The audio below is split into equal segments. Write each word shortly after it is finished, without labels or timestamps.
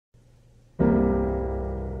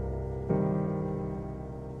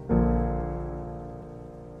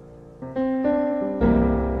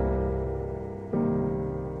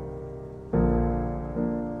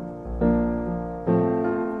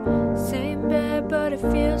but it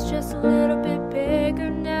feels just a little bit bigger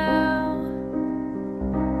now.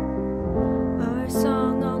 Our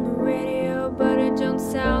song on the radio, but it don't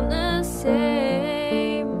sound the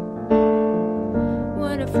same.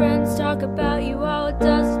 When our friends talk about you, all it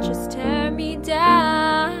does is just tear me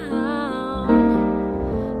down.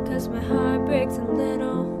 'Cause my heart breaks a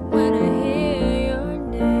little when I hear your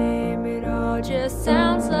name. It all just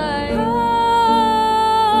sounds like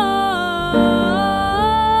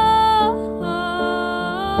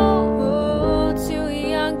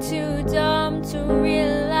too dumb to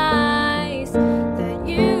realize that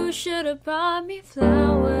you should have bought me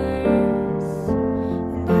flowers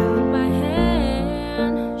and held my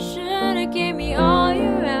hand. Should have gave me all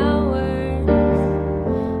your hours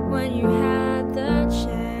when you had the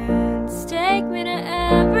chance. Take me to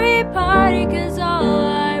every party, 'cause all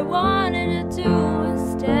I wanted to do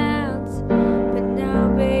was dance. But now,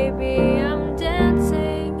 baby, I'm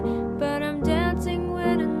dancing, but I'm dancing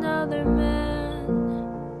with another man.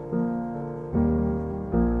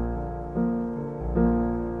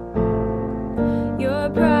 Your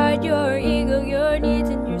pride, your ego, your needs,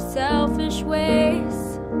 and your selfish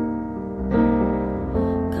ways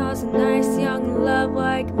cause a nice young love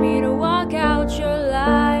like me to walk out your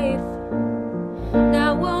life.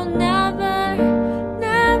 Now we'll never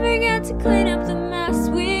get to clean up the mess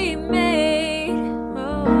we made.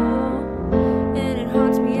 Oh, and it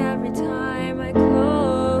haunts me every time I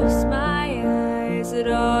close my eyes. It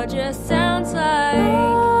all just sounds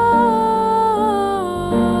like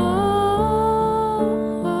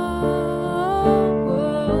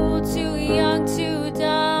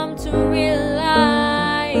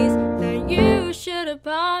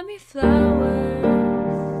bought me flowers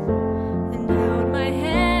and held my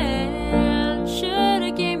hand.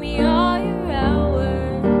 Should've gave me all your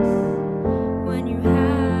hours when you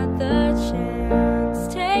had the chance.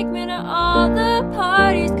 Take me to all the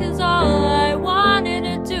parties, 'cause all I wanted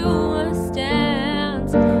to do was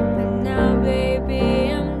dance. But now,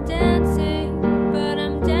 baby, I'm dancing, but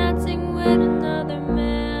I'm dancing with another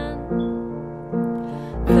man.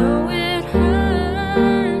 Though it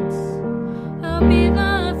hurts, I'll be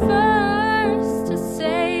the first to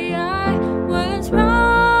say I was wrong.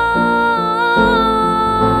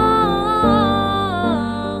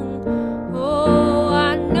 Oh,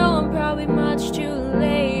 I know I'm probably much too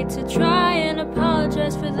late to try and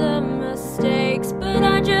apologize for the mistakes, but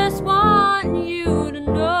I just want you to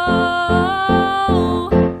know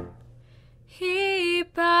he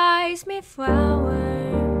buys me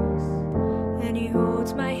flowers and he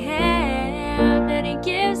holds my hand and he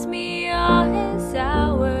gives me all his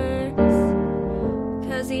hours,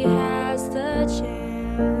 'cause he has the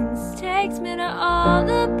chance. Takes me to all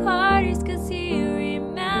the parties, 'cause he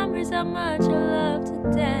remembers how much I love to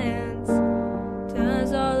dance.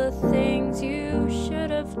 Does all the things you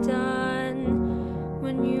should have done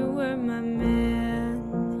when you were my man.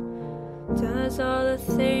 Does all the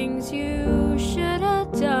things you